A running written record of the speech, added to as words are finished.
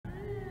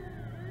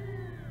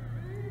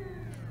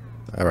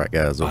Alright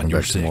guys, welcome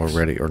back to more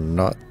Ready or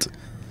Not.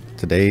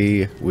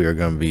 Today we are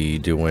going to be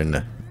doing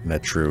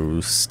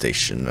Metro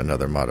Station,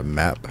 another modded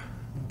map.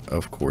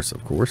 Of course,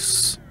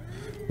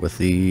 with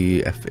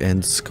the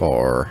FN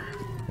Scar.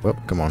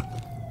 Well, come on.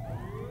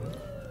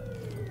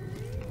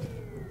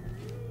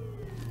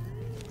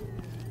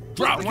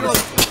 Drop one.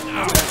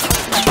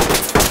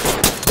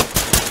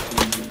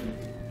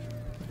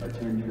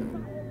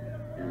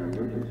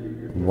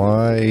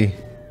 Why?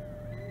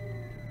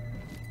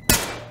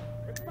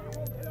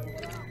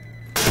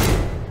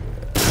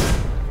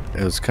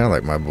 It was kind of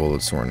like my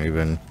bullets weren't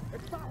even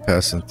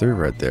passing through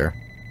right there.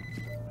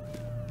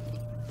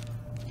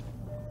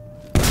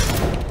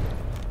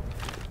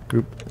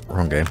 Oop,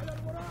 wrong game.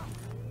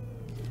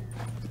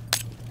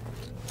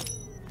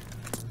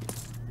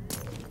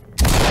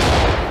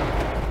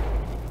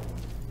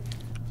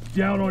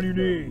 Down on your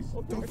knees.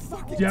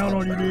 Down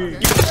on your knees.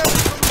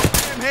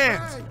 Damn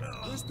hands.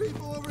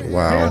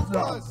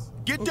 Wow.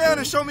 Get down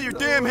and show me your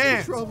damn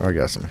hands. I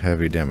got some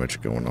heavy damage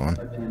going on.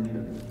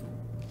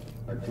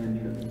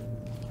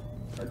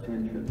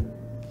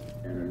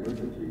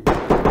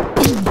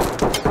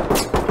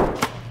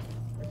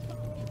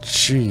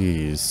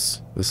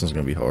 Jeez, this one's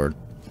gonna be hard.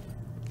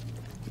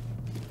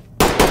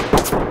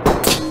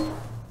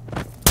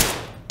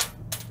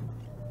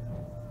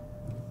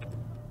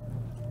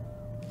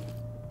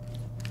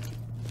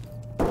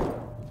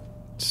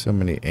 So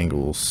many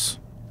angles.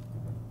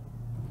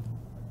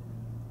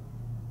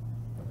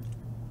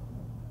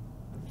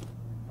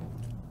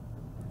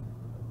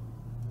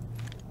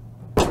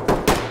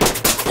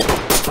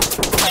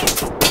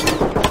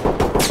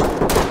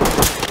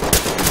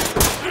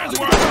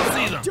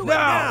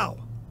 Now!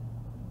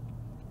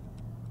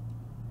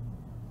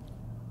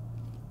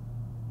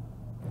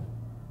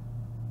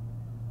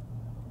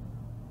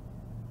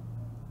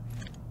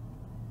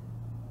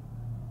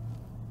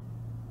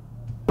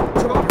 Drop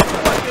your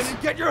weapon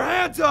and get your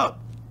hands up!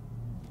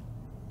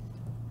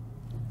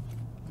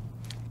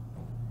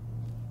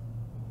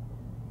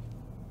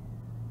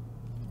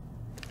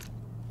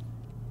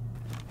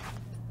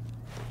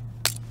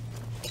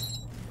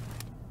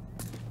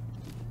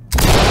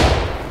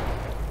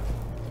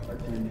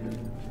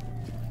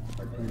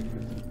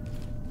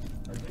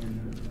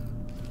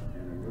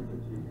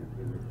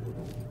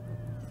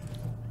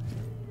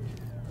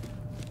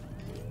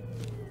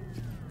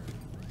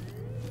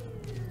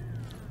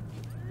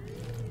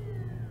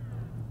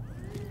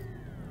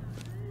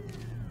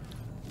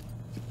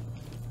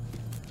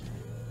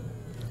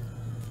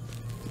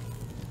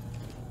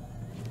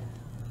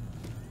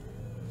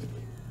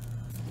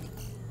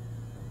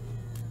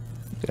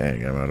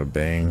 Dang, I'm out of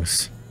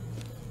bangs.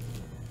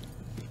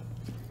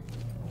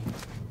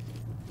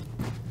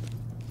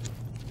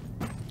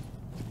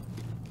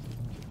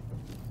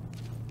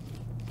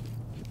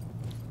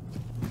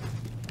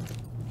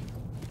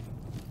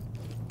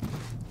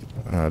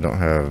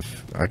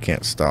 I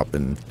can't stop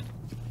and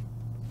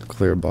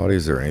clear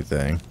bodies or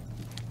anything.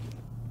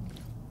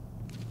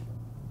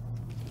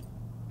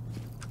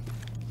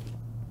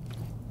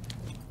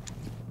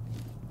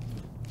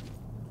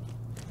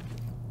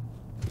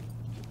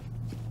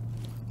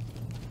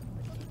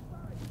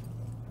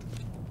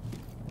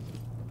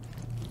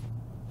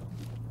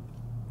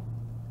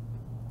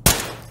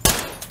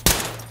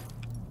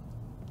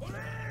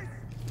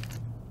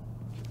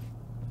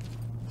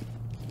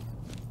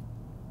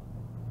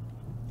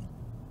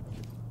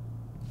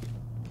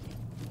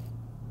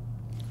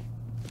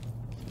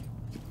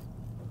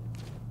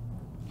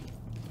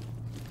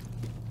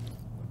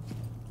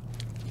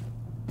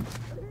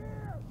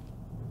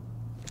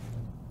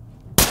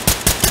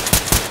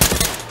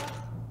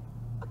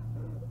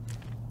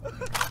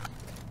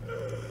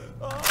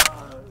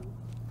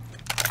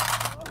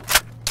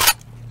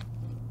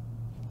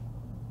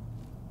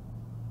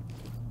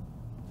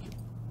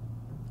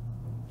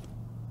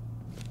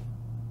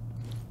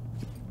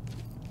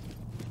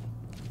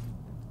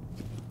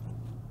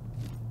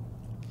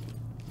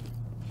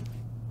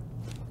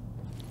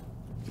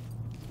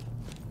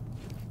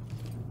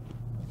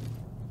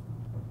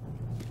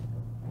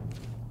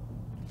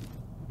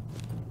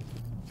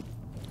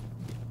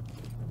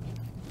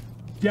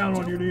 Down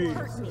on your knees.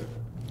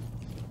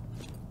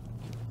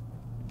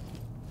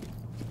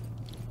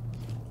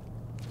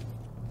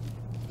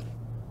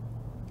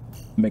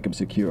 Make him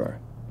secure.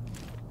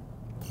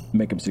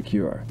 Make him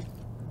secure.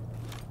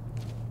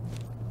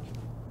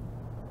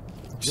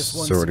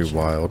 It's already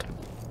wild.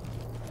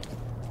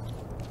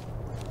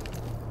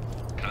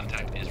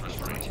 Contact is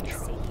restrained.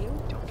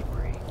 Don't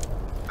worry.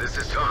 This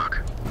is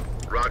Talk.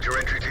 Roger,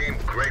 entry team.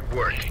 Great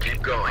work.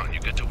 Keep going.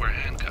 You get to wear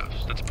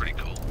handcuffs. That's pretty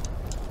cool.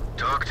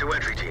 Talk to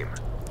entry team.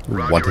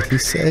 What Roger, did he entry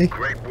say? team.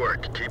 Great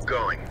work. Keep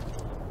going.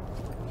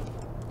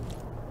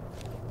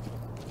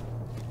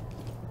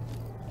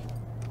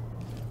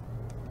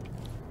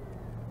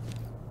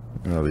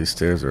 Oh, these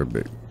stairs are a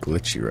bit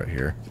glitchy right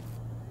here.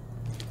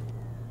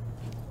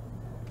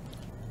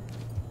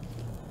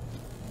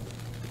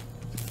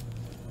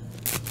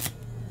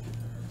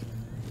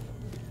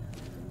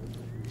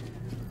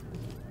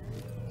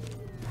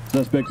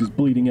 Suspect is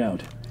bleeding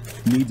out.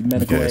 Needs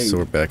medical Okay, aid. so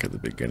we're back at the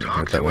beginning.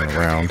 Talk That to went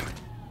entry around. team.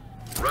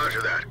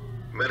 Roger that.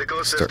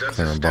 Medical Start assistance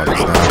clearing is bodies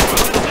standing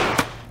now.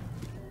 by.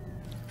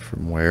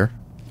 From where?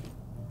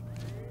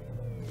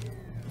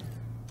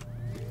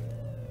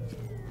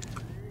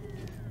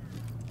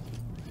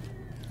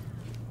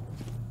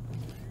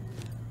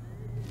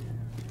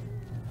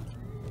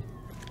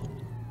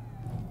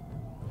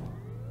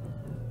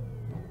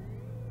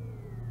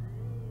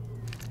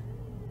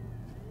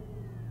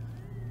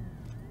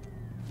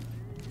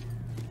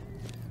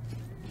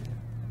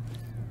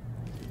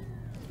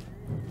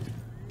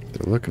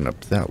 They're looking up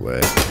that way.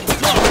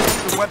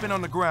 The weapon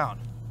on the ground.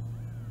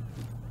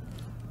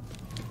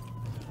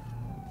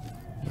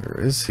 Where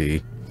is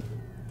he?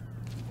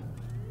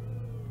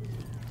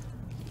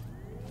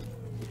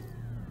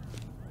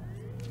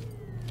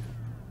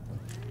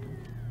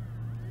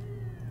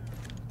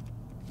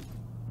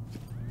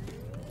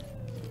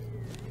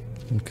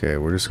 Okay,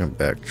 we're just gonna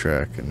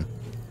backtrack and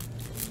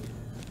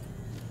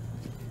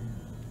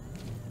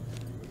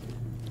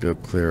go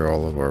clear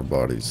all of our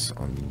bodies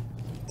on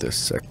this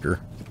sector.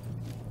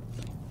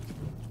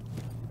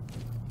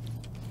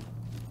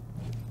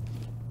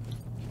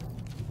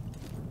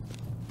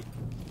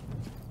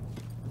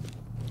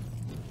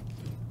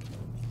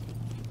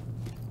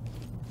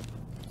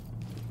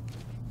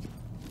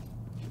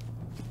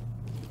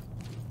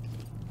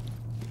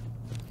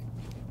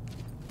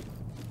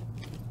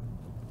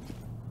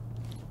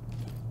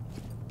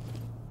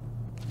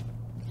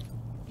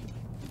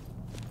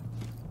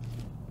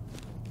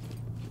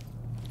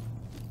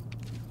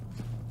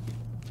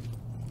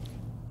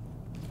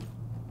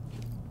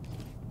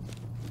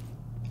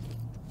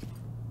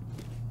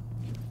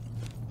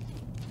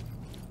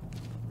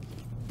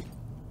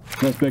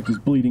 Suspect is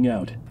bleeding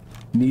out.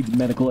 Needs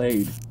medical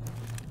aid.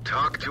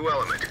 Talk to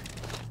element.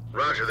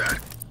 Roger that.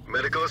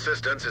 Medical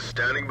assistance is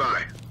standing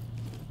by.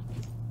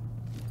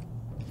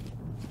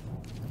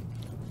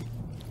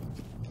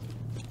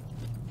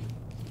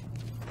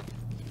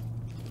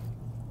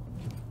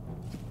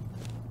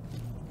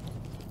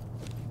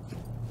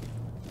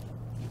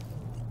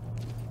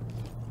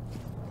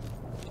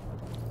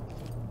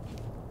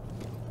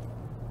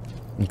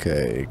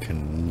 Okay,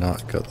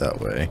 cannot go that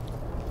way.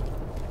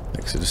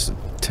 Makes it just a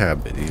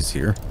tad bit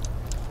easier.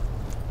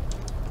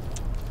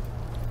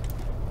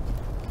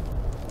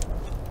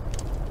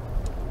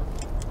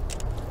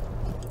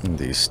 And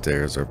these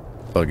stairs are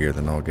buggier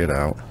than I'll get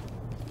out.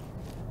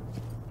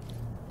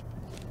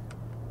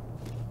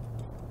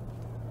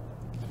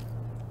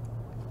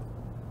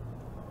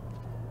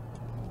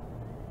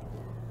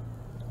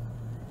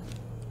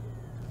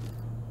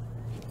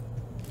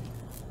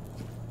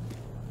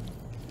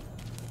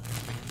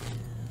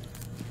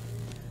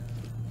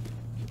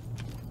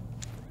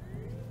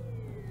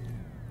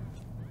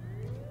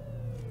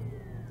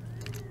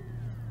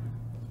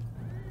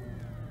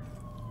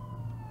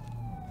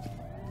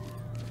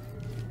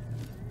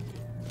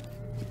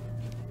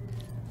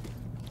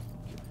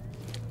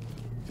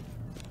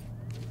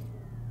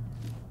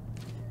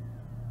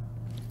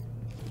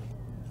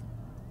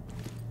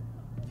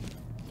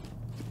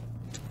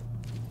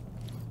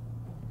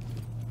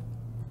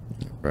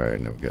 Right,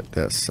 now we got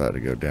that side to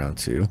go down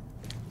to.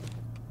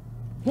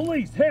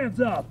 Police,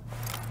 hands up!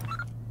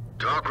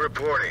 Talk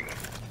reporting.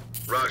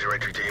 Roger,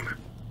 entry team.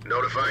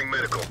 Notifying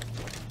medical.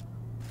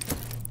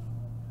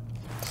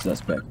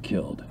 Suspect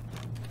killed.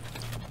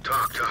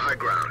 Talk to high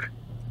ground.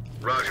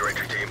 Roger,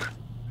 entry team.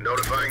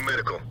 Notifying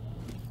medical.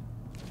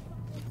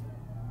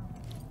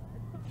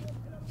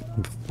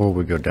 Before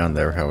we go down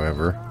there,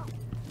 however,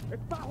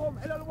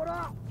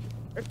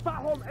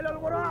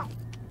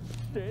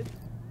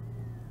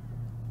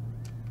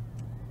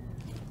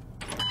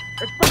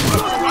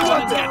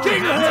 Keep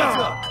your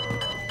hands up!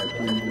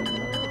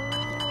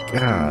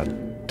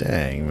 God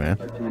dang, man.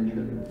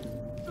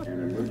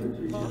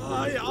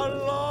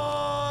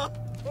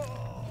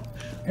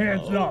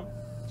 Hands up!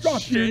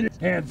 Drop your knees!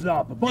 Hands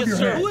up! Above your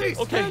head!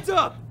 Police, hands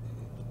up!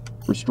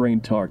 Restrain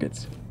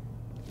targets.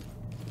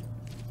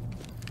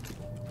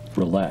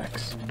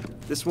 Relax.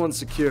 This one's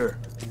secure.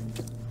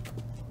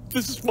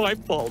 This is my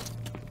fault.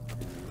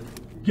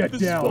 Get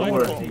This is down! my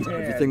Empty fault. hands.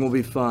 Everything will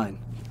be fine.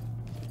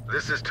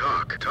 This is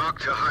talk. Talk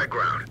to high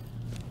ground.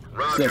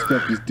 Roger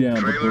Suspect that. is down,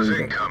 but Trailers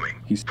breathing. incoming.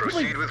 He's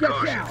Proceed with Get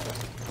caution. down!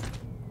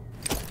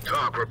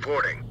 Talk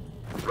reporting.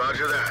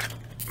 Roger that.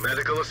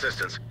 Medical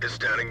assistance is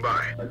standing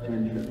by.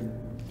 Attention.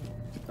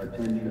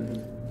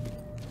 Attention.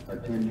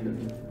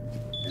 Attention.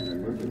 An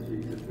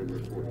emergency has been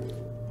reported.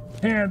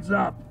 Hands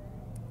up!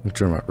 I'm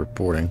talking about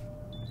reporting.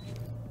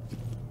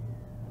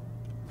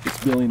 The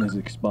civilian has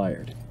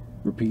expired.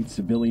 Repeat,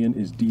 civilian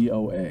is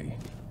DOA.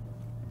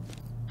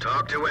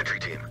 Talk to entry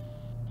team.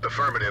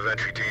 Affirmative,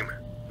 entry team.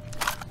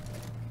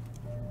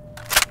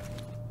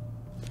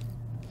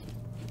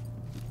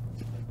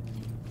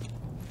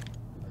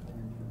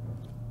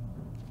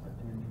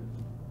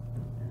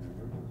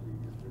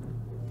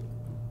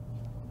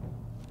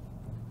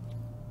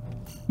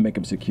 Make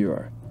him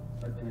secure.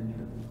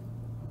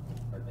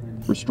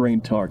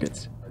 Restrain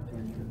targets.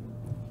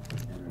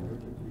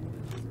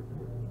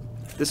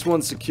 This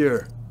one's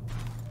secure.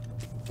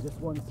 This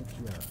one's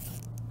secure.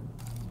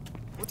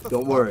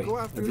 Don't worry.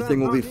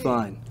 Everything will be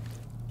fine.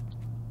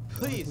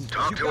 Please,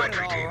 Talk you to got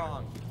entry it all team.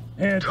 wrong.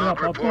 Hands Top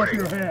up, I'll bump reporting.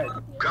 your head.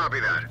 Copy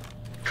that.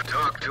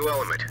 Talk to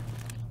element.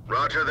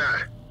 Roger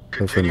that.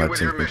 Hopefully Continue my with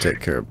team your can mission.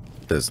 take care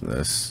of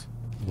business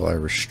while I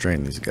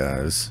restrain these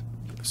guys.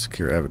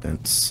 Secure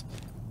evidence.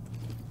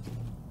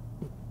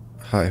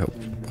 High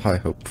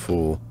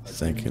hopeful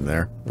thinking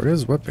there. Where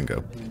does his weapon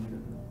go?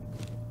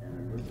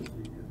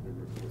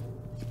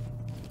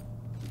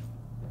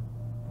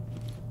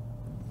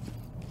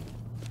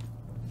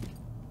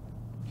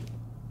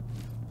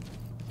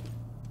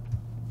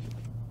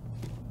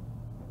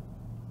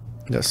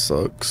 That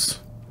sucks.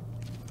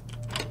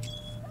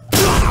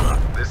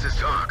 This is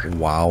Talk.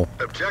 Wow.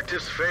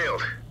 Objectives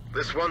failed.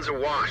 This one's a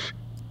wash.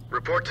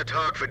 Report to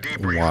Talk for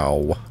debrief.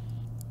 Wow.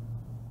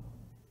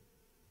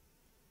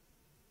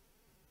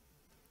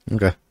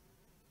 Okay.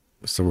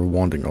 So we're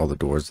wanting all the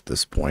doors at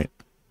this point.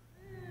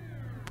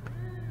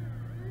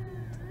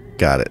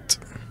 Got it.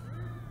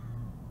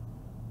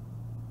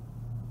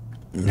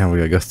 Now we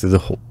gotta go through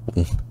the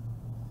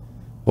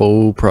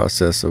whole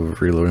process of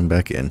reloading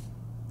back in.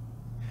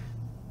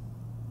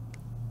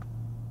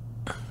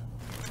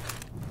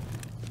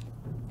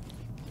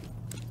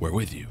 We're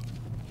with you.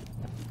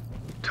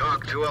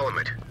 Talk to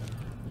element.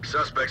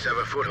 Suspects have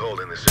a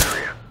foothold in this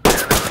area, and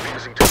they're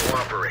refusing to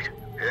cooperate.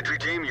 Entry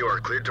team, you are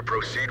cleared to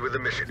proceed with the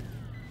mission.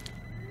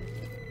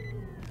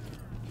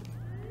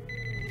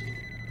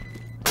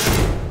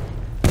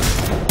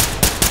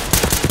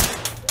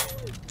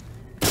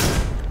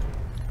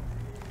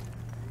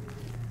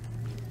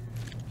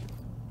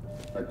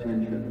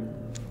 Attention.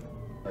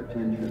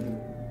 Attention.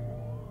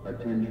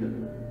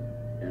 Attention.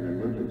 An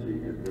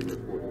emergency has been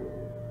reported.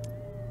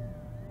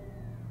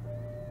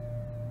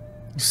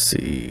 Let's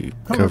see.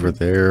 Cover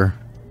there.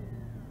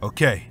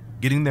 Okay,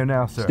 getting there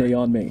now, sir. Stay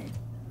on me.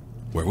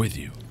 We're with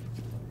you.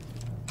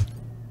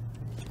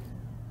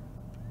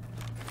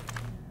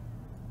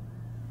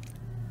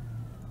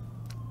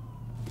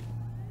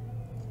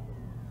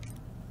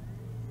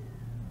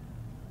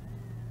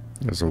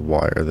 There's a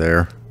wire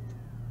there.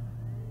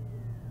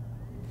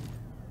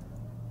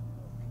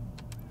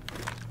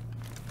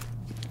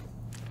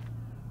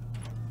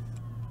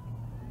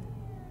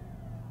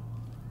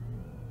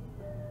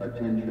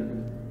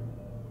 Attention.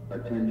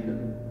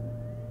 Attention.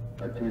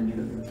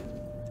 Attention.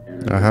 An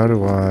Now how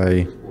do I...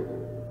 emergency has been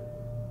reported.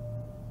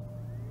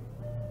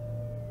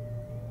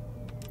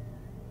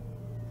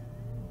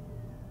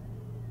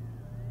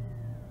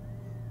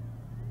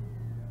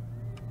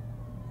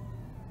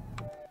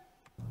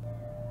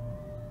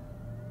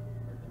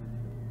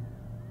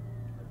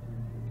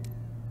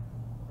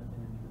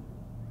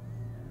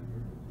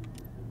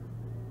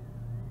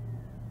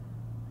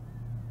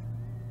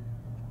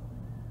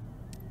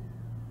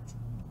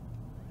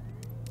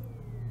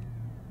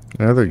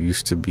 Now there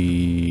used to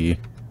be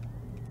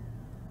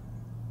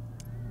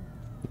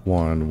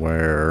one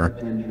where...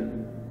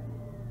 Attention.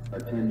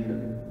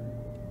 Attention.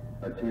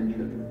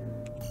 Attention.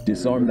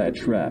 Disarm that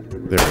trap.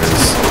 There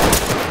is.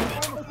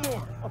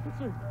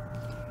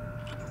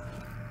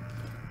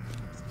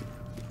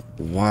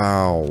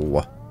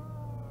 Wow.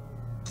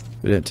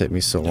 It didn't take me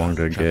so long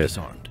to Trap get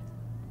disarmed.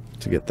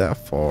 that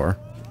far.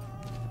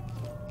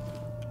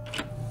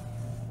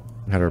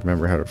 I had to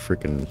remember how to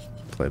freaking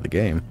play the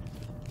game.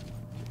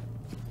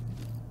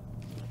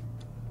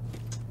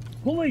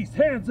 Police,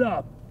 hands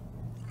up!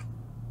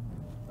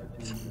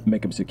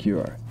 Make him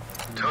secure.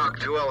 Talk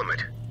to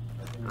element.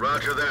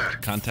 Roger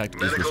that. Contact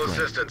is Medical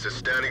restrained. assistance is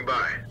standing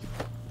by.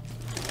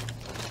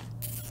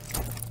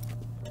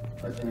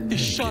 He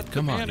shot the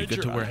Come on, you manager.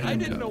 get to wear I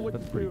didn't know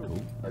handcuffs. what to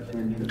do.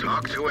 Attention.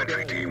 Talk to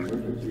entry team.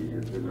 Emergency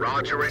has been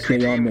Roger, entry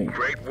Stay on team. me.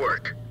 Great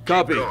work.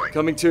 Copy. Keep going.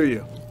 Coming to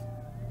you.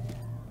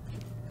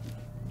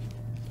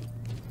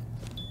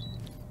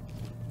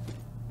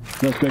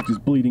 Suspect is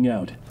bleeding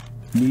out.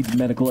 Needs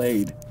medical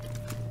aid.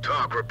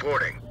 Talk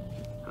reporting.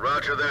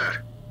 Roger that.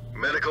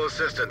 Medical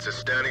assistance is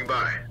standing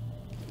by.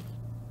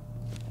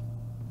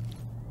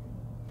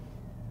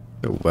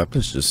 The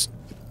weapons just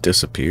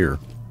disappear.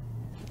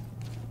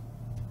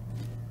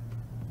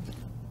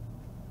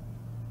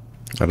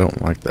 I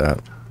don't like that.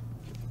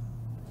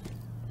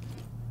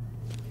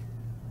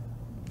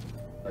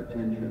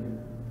 Attention.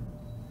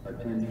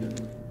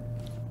 Attention.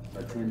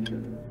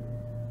 Attention.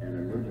 An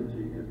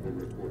emergency has been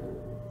reported.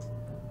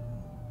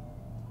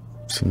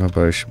 So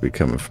nobody should be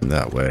coming from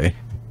that way.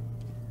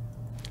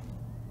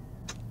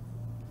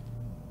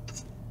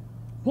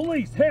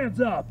 Police,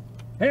 hands up!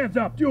 Hands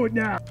up, do it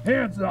now!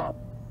 Hands up!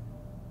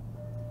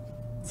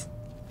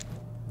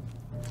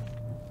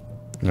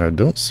 I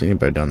don't see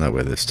anybody down that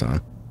way this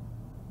time.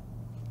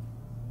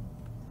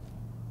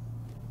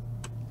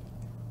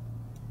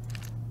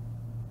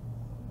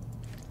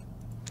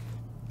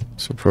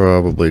 So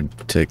probably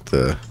take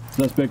the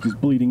Suspect is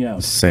bleeding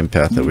out. same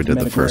path that we Needs did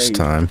the medical first aid.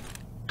 time.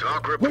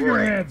 Talk Put your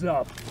reporting. hands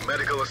up!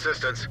 Medical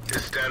assistance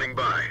is standing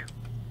by.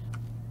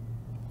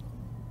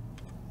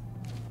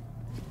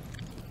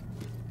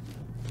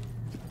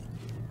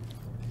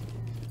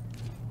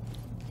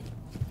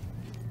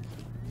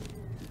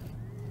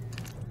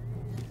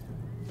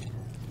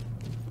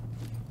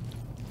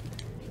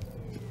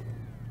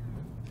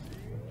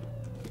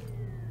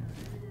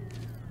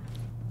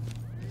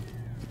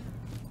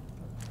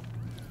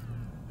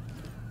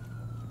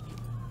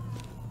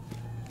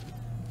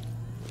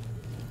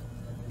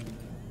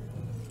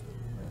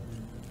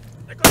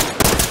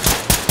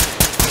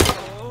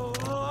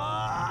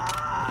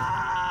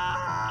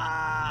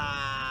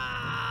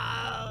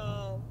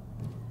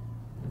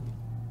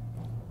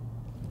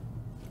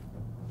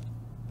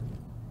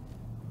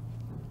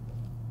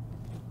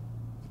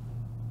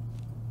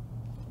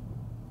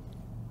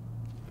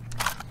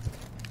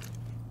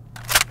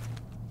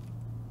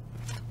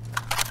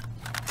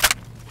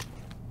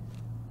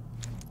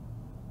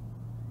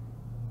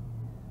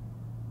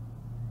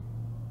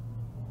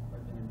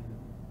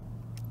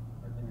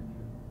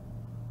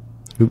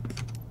 Oop.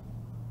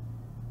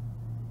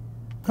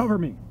 Cover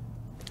me.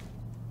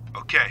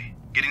 Okay,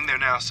 getting there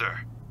now, sir.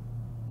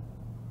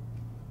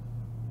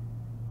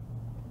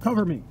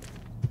 Cover me.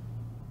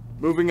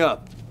 Moving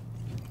up.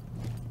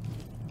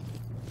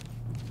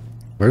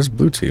 Where's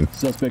blue team?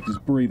 Suspect is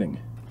breathing,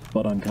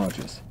 but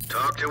unconscious.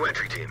 Talk to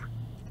entry team.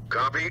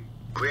 Copy.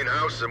 Clean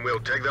house and we'll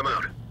take them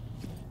out.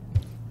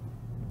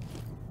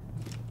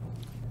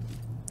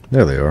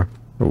 There they are.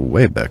 Oh,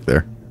 way back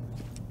there.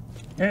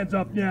 Hands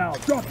up now.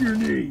 Drop your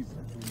knees.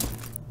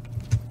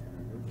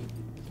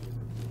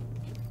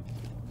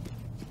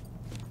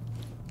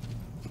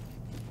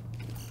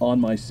 On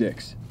my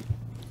 6.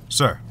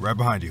 Sir, right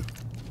behind you.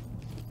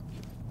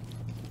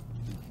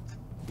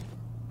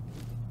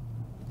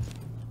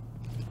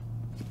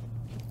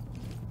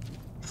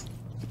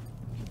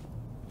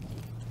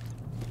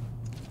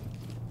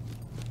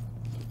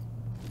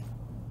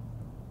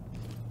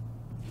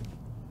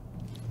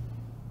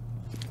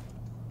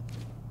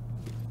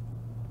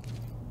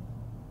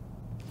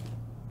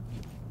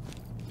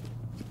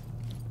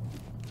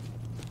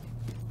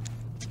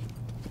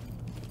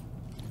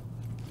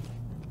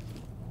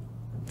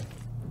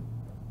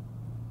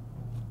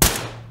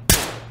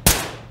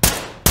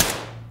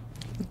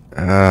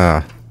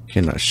 Ah,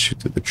 cannot shoot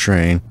through the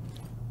train.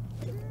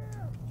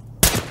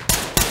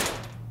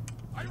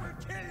 I will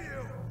kill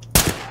you.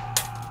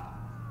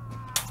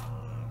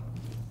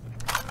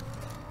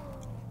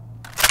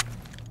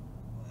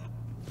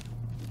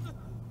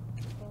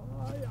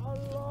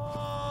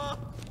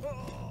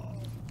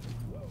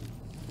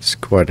 It's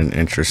quite an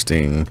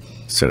interesting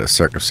set of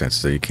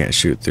circumstances that you can't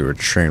shoot through a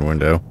train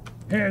window.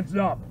 Hands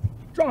up.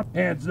 Drop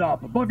hands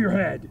up above your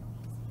head.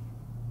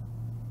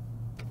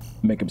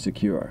 Make him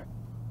secure.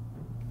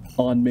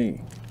 On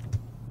me.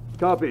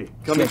 Copy.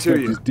 Coming Suspect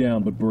to you. is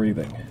down but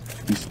breathing.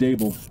 He's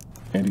stable,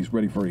 and he's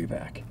ready for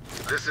evac.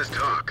 This is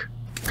talk.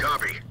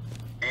 Copy.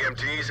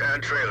 EMTs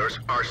and trailers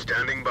are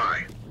standing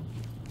by.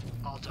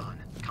 All done.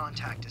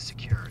 Contact is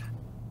secured.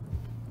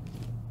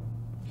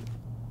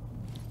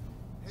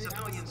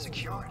 Civilian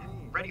secured.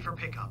 Ready for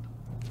pickup.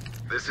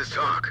 This is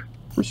talk.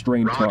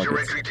 Restrain Roger,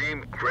 targets. entry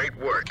team. Great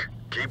work.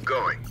 Keep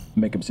going.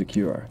 Make him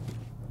secure.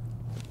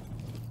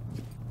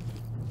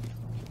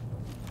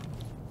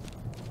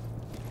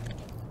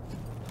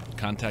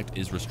 Contact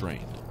is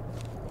restrained.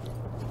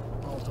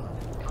 All done.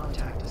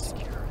 Contact is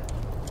secured.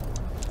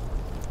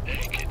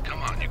 Hey, kid,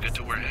 come on. You get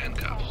to wear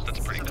handcuffs. That's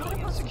pretty cool.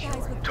 Civilian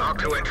secured. Talk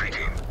to entry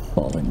team.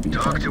 All in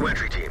Talk to behind me.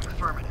 entry team.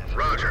 Affirmative.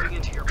 Roger. Moving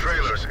into your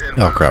Trailers position.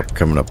 in. Oh crap,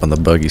 coming up on the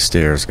buggy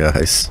stairs,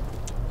 guys.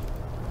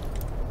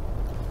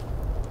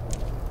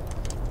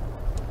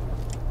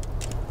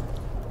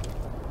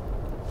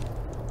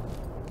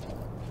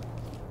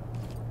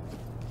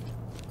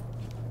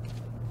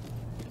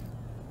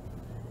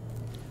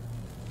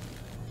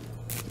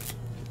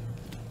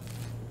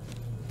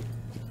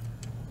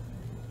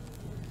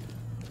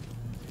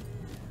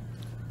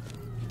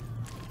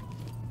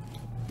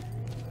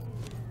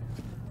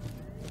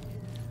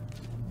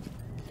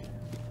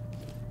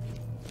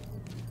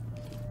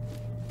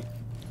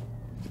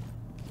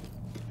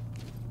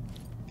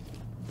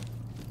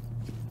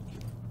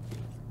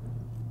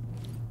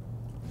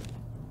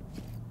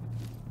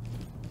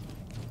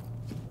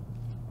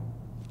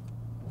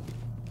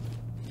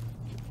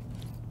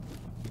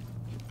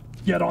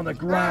 Get on the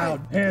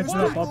ground. Hands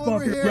up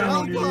above your down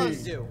on your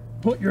knees.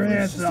 Put your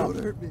hands up.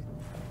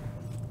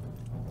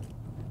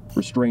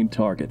 Restrain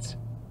targets.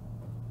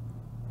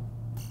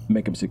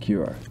 Make him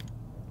secure.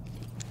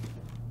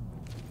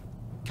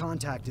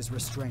 Contact is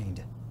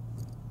restrained.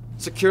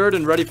 Secured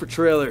and ready for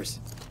trailers.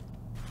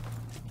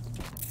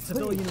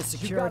 Civilian is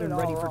secured and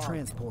ready for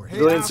transport.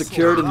 Civilian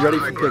secured and ready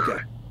for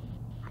pickup.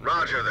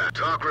 Roger that.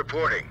 Talk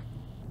reporting.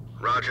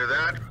 Roger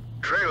that.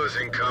 Trailers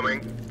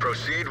incoming.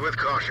 Proceed with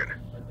caution.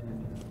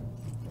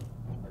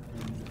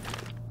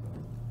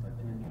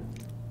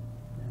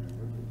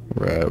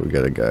 Right, we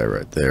got a guy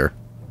right there.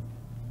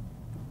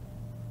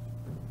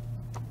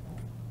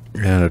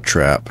 And a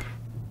trap.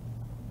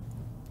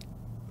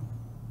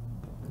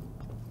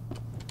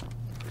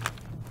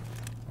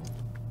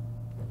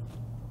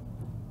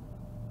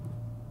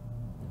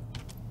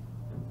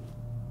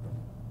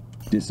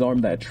 Disarm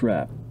that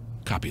trap.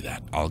 Copy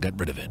that. I'll get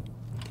rid of it.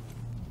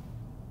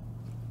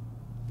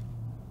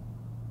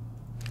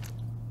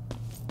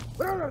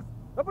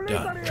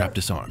 Done. Trap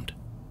disarmed.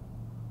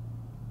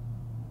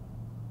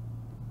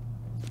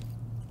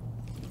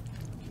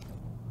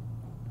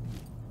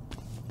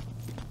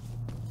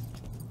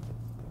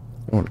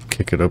 I want to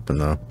kick it open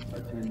though.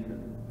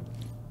 Attention.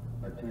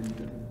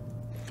 Attention.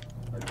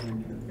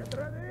 Attention.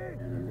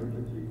 An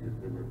emergency has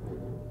been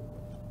reported.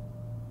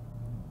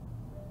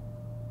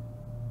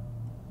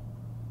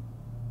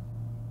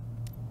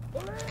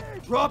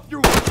 Drop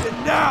your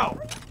weapon now!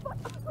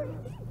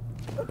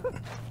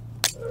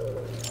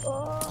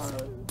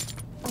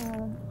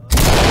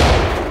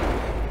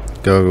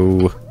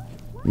 Go.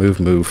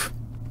 Move.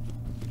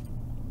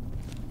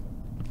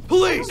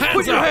 Police!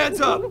 Put your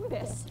hands up!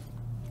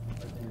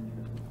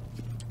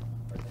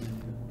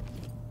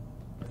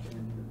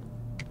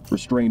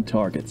 Restrain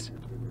targets.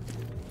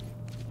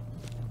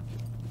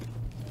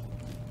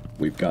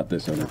 We've got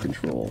this under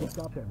control.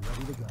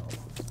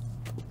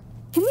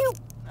 Can you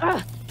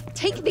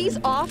take these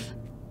off?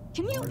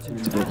 Can you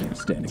Civilian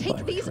standing by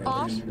take these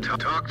off?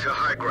 Talk to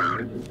high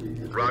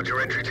ground. Roger,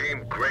 entry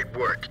team. Great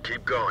work.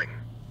 Keep going.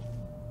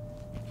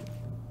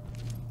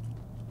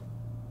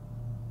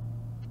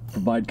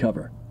 Provide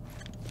cover.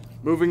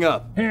 Moving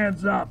up.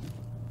 Hands up.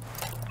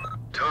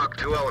 Talk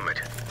to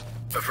element.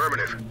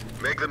 Affirmative.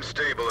 Make them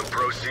stable and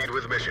proceed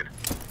with mission.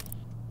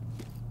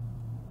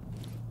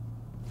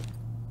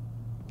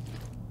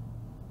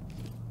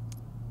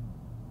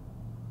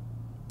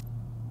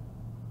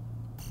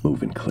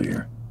 Moving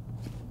clear.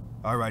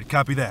 All right,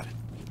 copy that.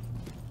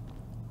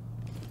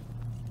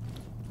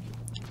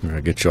 I'm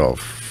gonna get y'all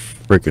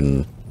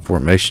freaking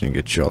formation and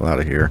get y'all out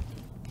of here.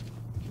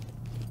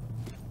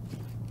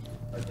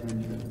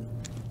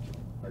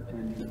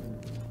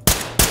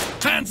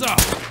 Hands up!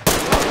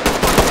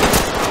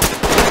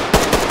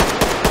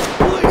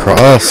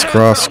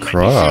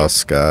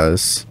 Cross,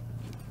 guys.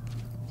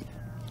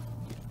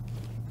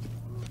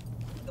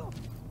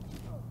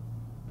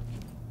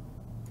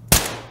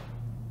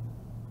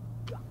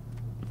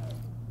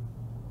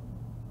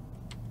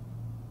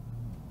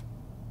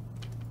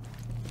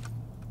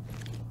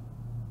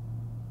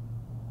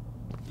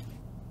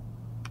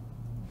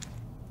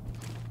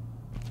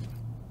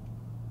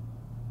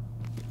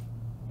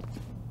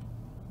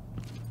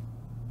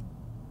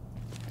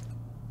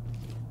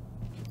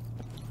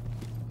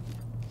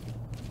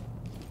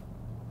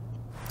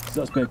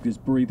 Suspect is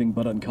breathing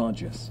but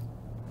unconscious.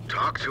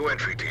 Talk to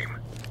entry team.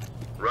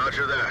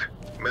 Roger that.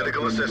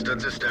 Medical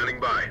assistance is standing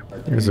by.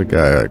 There's a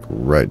guy like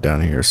right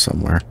down here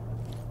somewhere.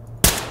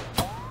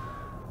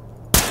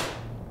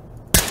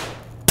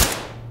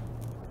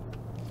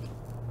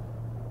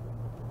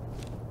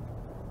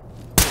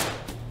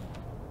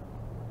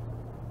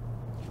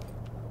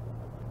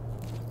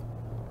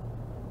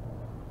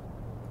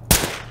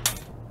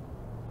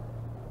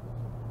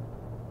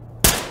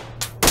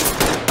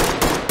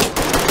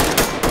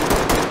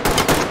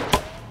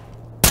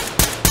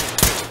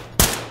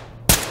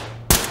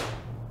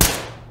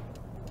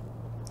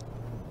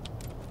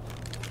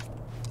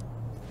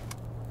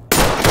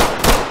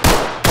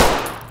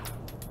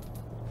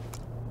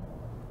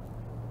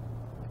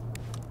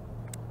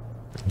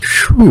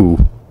 Phew.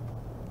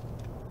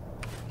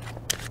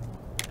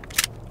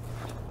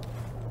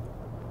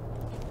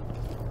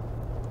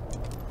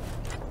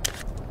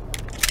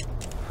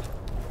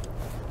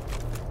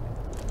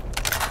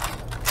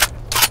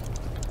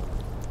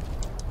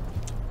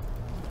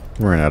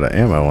 Ran out of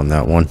ammo on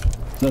that one.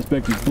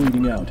 Suspect is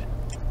bleeding out.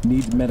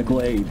 Needs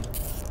medical aid.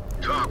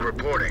 Talk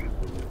reporting.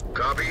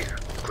 Copy.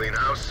 Clean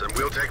house and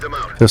we'll take them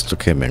out. Pistol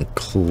came in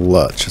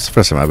clutch. It's the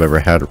first time I've ever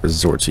had to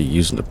resort to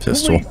using a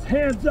pistol. Police,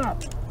 hands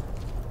up.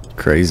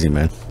 Crazy,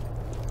 man.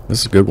 This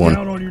is a good one.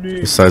 Down on your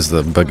knees. Besides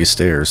the buggy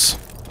stairs.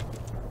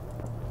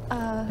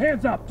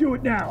 Hands up. Do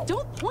it now.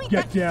 Don't point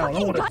Get that down. I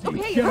fucking want to gun. see.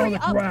 Okay, Get on hurry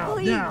the up, ground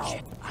please. now.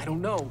 I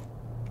don't know.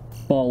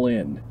 Fall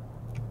in.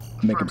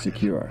 Make him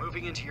secure.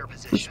 Moving into your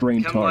position.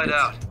 Restrain Come light targets.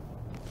 out.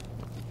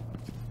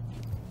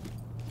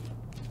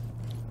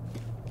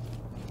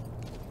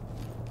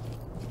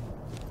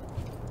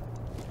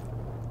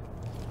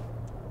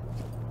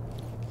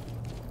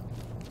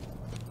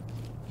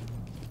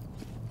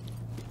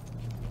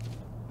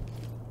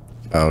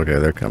 Oh, okay,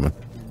 they're coming.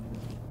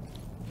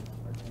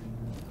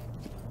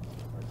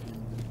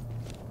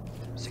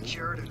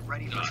 Secured and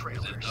ready for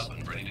trailers. Zipped up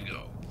and ready to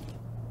go.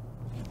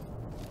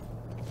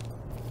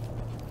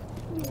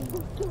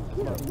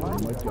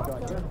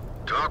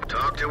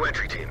 Talk to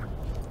entry team.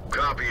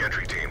 Copy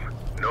entry team.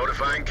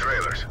 Notifying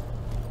trailers.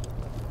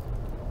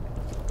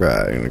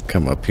 Right, I'm gonna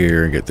come up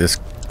here and get this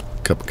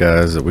couple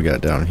guys that we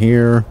got down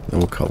here. Then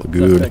we'll call it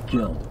good. Suspect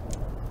killed.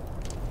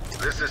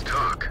 This is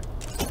talk.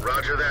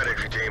 Roger that,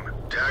 entry team.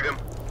 Tag him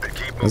and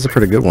keep moving. That's a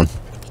pretty good one.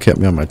 Kept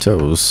me on my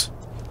toes.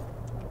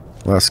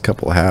 Last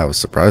couple of halves,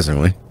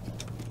 surprisingly.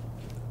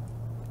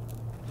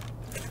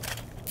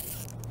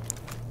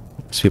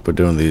 These people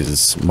doing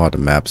these modded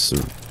maps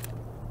are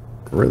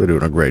really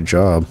doing a great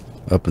job.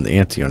 Upping the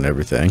ante on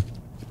everything.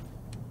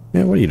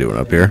 Yeah, what are you doing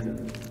up here?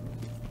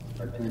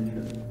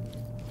 Attention.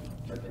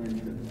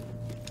 Attention.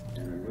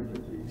 An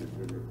emergency has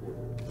been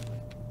reported.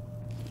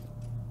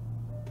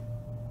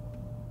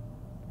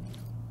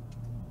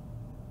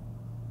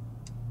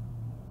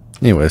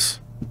 Anyways.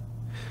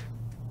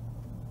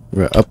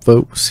 We're gonna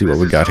upvote, see what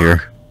we got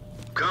here.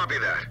 Copy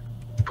that.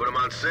 Put him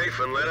on safe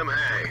and let him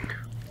hang.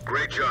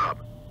 Great job.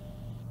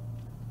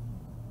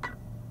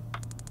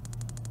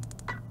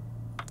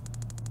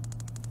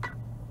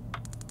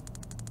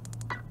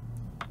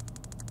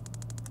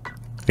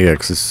 Yeah,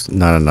 because it's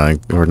not a 9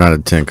 or not a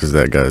 10 because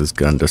that guy's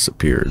gun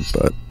disappeared,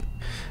 but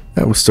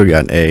that we still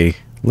got an A.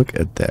 Look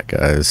at that,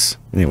 guys.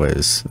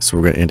 Anyways, so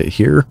we're gonna end it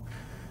here,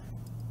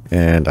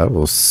 and I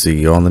will see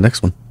you on the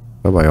next one.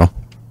 Bye bye, y'all.